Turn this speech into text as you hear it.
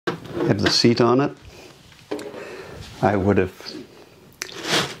have the seat on it. I would have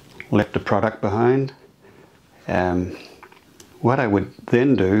left the product behind. What I would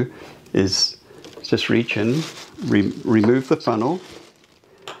then do is just reach in, remove the funnel,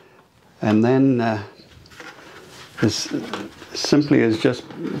 and then as simply as just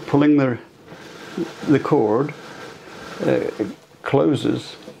pulling the cord,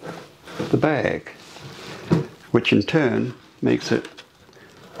 closes the bag, which in turn makes it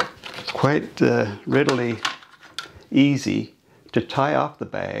quite readily easy to tie off the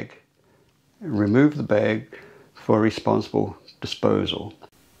bag, remove the bag for responsible disposal.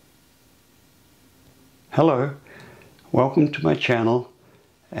 Hello, welcome to my channel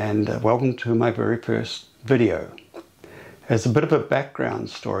and welcome to my very first video. As a bit of a background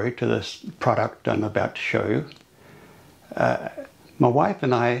story to this product I'm about to show you, my wife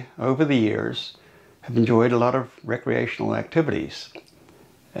and I over the years have enjoyed a lot of recreational activities,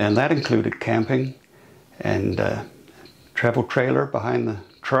 and that included camping and travel trailer behind the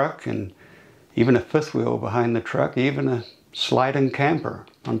truck, and even a fifth wheel behind the truck, even a sliding camper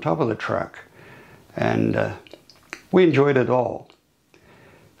on top of the truck. And we enjoyed it all.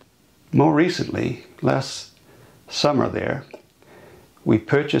 More recently, last summer there, we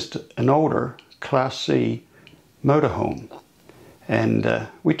purchased an older Class C motorhome, and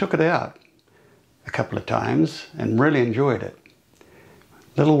we took it out a couple of times and really enjoyed it.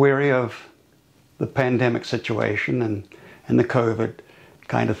 A little weary of the pandemic situation and the COVID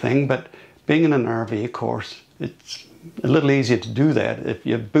kind of thing, but being in an RV, of course, it's a little easier to do that if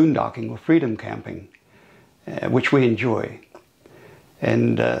you're boondocking or freedom camping, which we enjoy.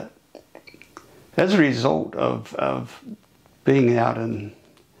 And as a result of being out and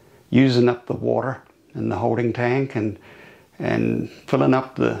using up the water in the holding tank and filling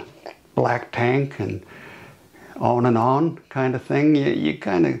up the black tank and on kind of thing, you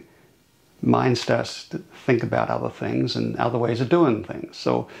kind of mind starts to think about other things and other ways of doing things.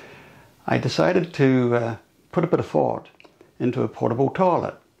 So I decided to put a bit of thought into a portable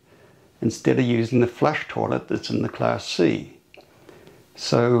toilet instead of using the flush toilet that's in the Class C.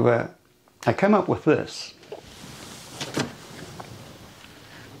 So I came up with this.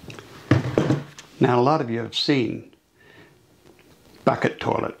 Now a lot of you have seen bucket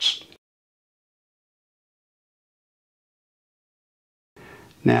toilets.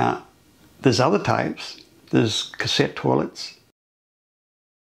 Now there's other types. There's cassette toilets,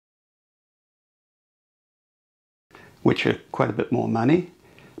 which are quite a bit more money,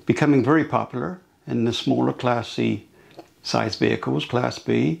 becoming very popular in the smaller Class C size vehicles, Class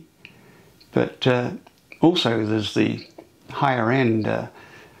B. But also there's the higher end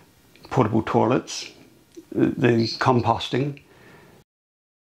portable toilets, the composting.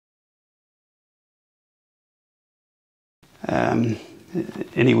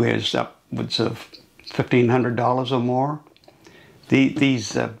 Anywhere upwards of $1,500 or more.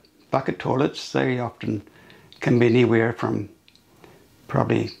 These bucket toilets, they often can be anywhere from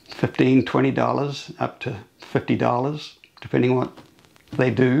probably $15, $20 up to $50, depending on what they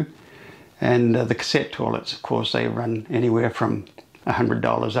do. And the cassette toilets, of course, they run anywhere from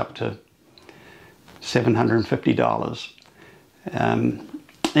 $100 up to $750.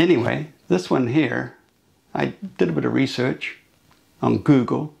 Anyway, this one here, I did a bit of research on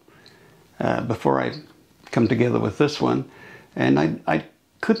Google before I come together with this one, and I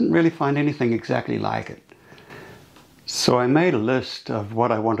couldn't really find anything exactly like it. So I made a list of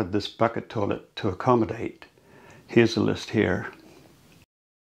what I wanted this bucket toilet to accommodate. Here's a list here.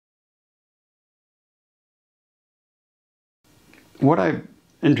 What I've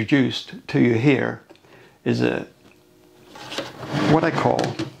introduced to you here is what I call,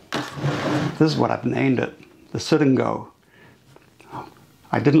 this is what I've named it, the sit and go.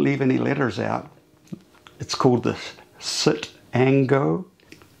 I didn't leave any letters out. It's called the sit and go.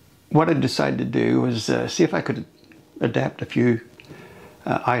 What I decided to do was see if I could adapt a few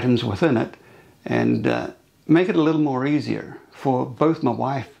items within it and make it a little more easier for both my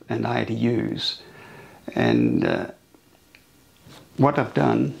wife and I to use. And what I've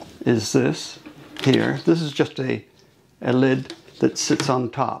done is this here. This is just a lid that sits on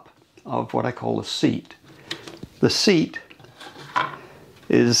top of what I call a seat. The seat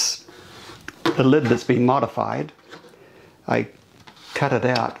is a lid that's been modified. I cut it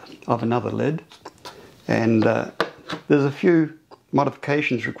out of another lid, and there's a few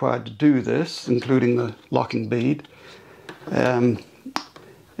modifications required to do this, including the locking bead, and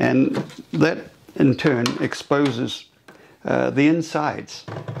that in turn exposes the insides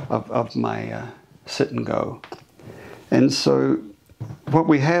of my sit and go. And so what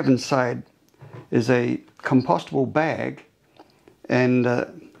we have inside is a compostable bag and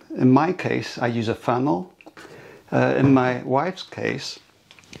in my case, I use a funnel. In my wife's case,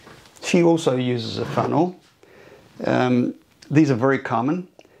 she also uses a funnel. These are very common,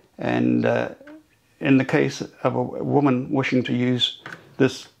 and in the case of a woman wishing to use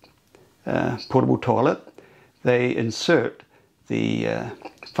this portable toilet, they insert the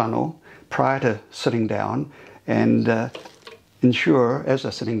funnel prior to sitting down and ensure, as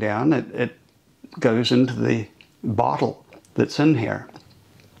they're sitting down, it goes into the bottle that's in here.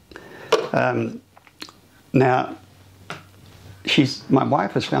 Now, my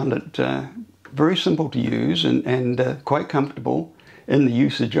wife has found it very simple to use and quite comfortable in the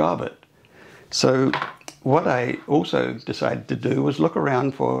usage of it. So what I also decided to do was look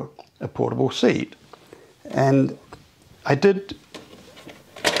around for a portable seat. And I did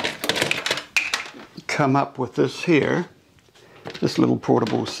come up with this here, this little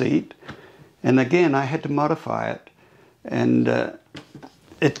portable seat. And again, I had to modify it. And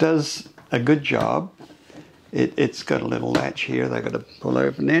it does a good job. It's got a little latch here that I've got to pull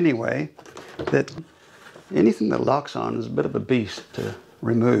open anyway. That anything that locks on is a bit of a beast to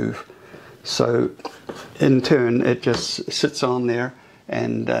remove. So in turn, it just sits on there,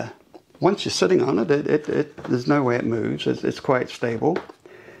 and once you're sitting on it, there's no way it moves. It's quite stable,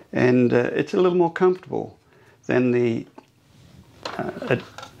 and it's a little more comfortable than the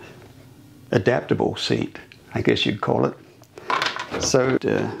adaptable seat, I guess you'd call it. So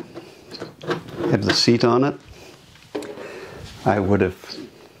have the seat on it. I would have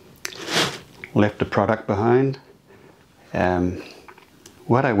left the product behind.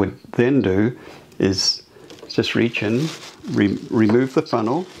 What I would then do is just reach in, remove the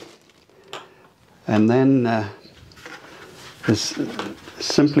funnel, and then as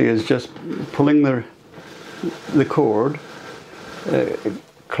simply as just pulling the cord, it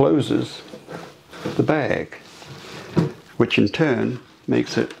closes the bag, which in turn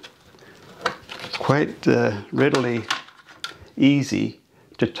makes it quite readily easy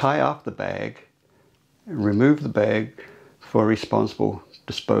to tie off the bag, remove the bag for responsible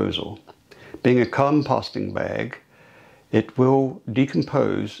disposal. Being a composting bag, it will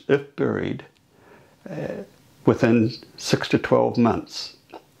decompose if buried within 6 to 12 months.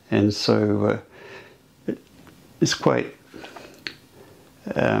 And so it's quite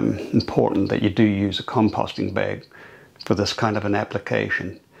important that you do use a composting bag for this kind of an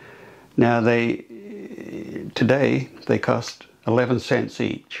application. Now today they cost 11 cents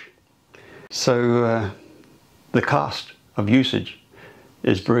each. So the cost of usage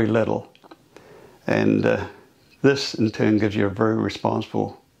is very little, and this in turn gives you a very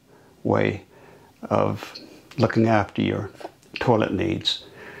responsible way of looking after your toilet needs.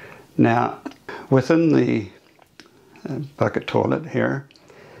 Now within the bucket toilet here,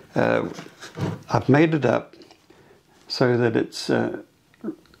 I've made it up so that it's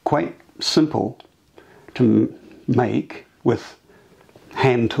quite simple to make with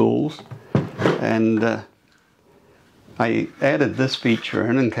hand tools, and I added this feature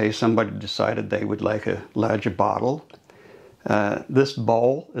in case somebody decided they would like a larger bottle. This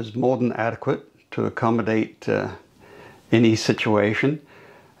bowl is more than adequate to accommodate any situation,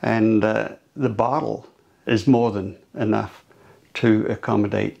 and the bottle is more than enough to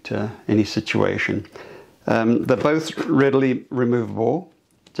accommodate any situation. They're both readily removable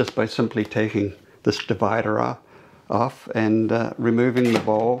just by simply taking this divider off and removing the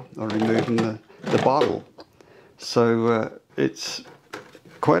bowl or removing the bottle. So it's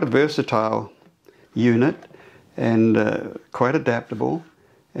quite a versatile unit, and quite adaptable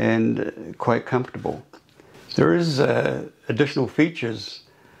and quite comfortable. There is additional features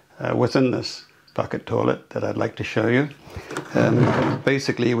within this bucket toilet that I'd like to show you.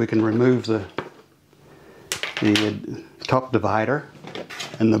 Basically, we can remove the top divider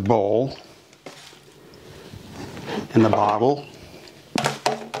and the bowl and the bottle,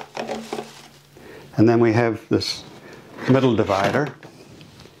 and then we have this middle divider,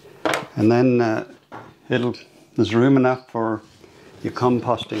 and then there's room enough for your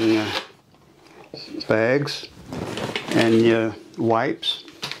composting bags and your wipes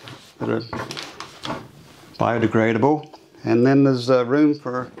that are biodegradable, and then there's room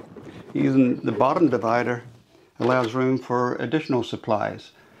for, even the bottom divider allows room for additional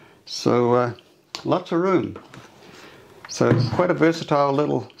supplies, so lots of room. So it's quite a versatile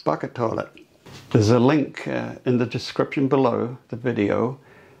little bucket toilet. There's a link in the description below the video,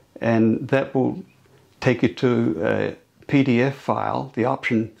 and that will take you to a PDF file, the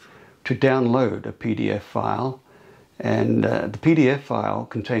option to download a PDF file, and the PDF file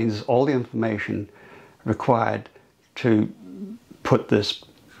contains all the information required to put this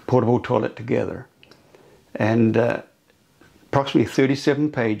portable toilet together. And approximately 37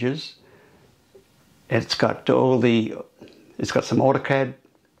 pages. It's got some AutoCAD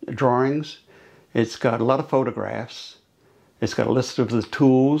drawings. It's got a lot of photographs. It's got a list of the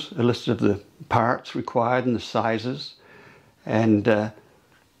tools, a list of the parts required and the sizes. And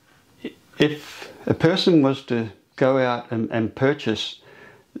if a person was to go out and purchase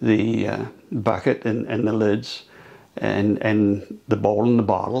the bucket and the lids and the bowl and the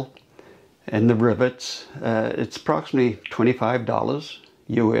bottle and the rivets, it's approximately $25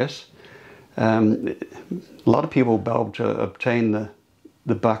 US. A lot of people will be able to obtain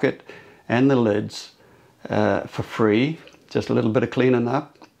the bucket and the lids for free, just a little bit of cleaning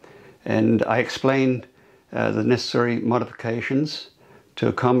up. And I explained the necessary modifications to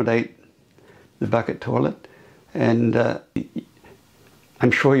accommodate the bucket toilet, and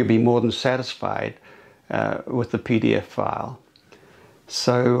I'm sure you'll be more than satisfied with the PDF file.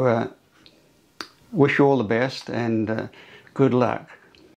 So wish you all the best and good luck.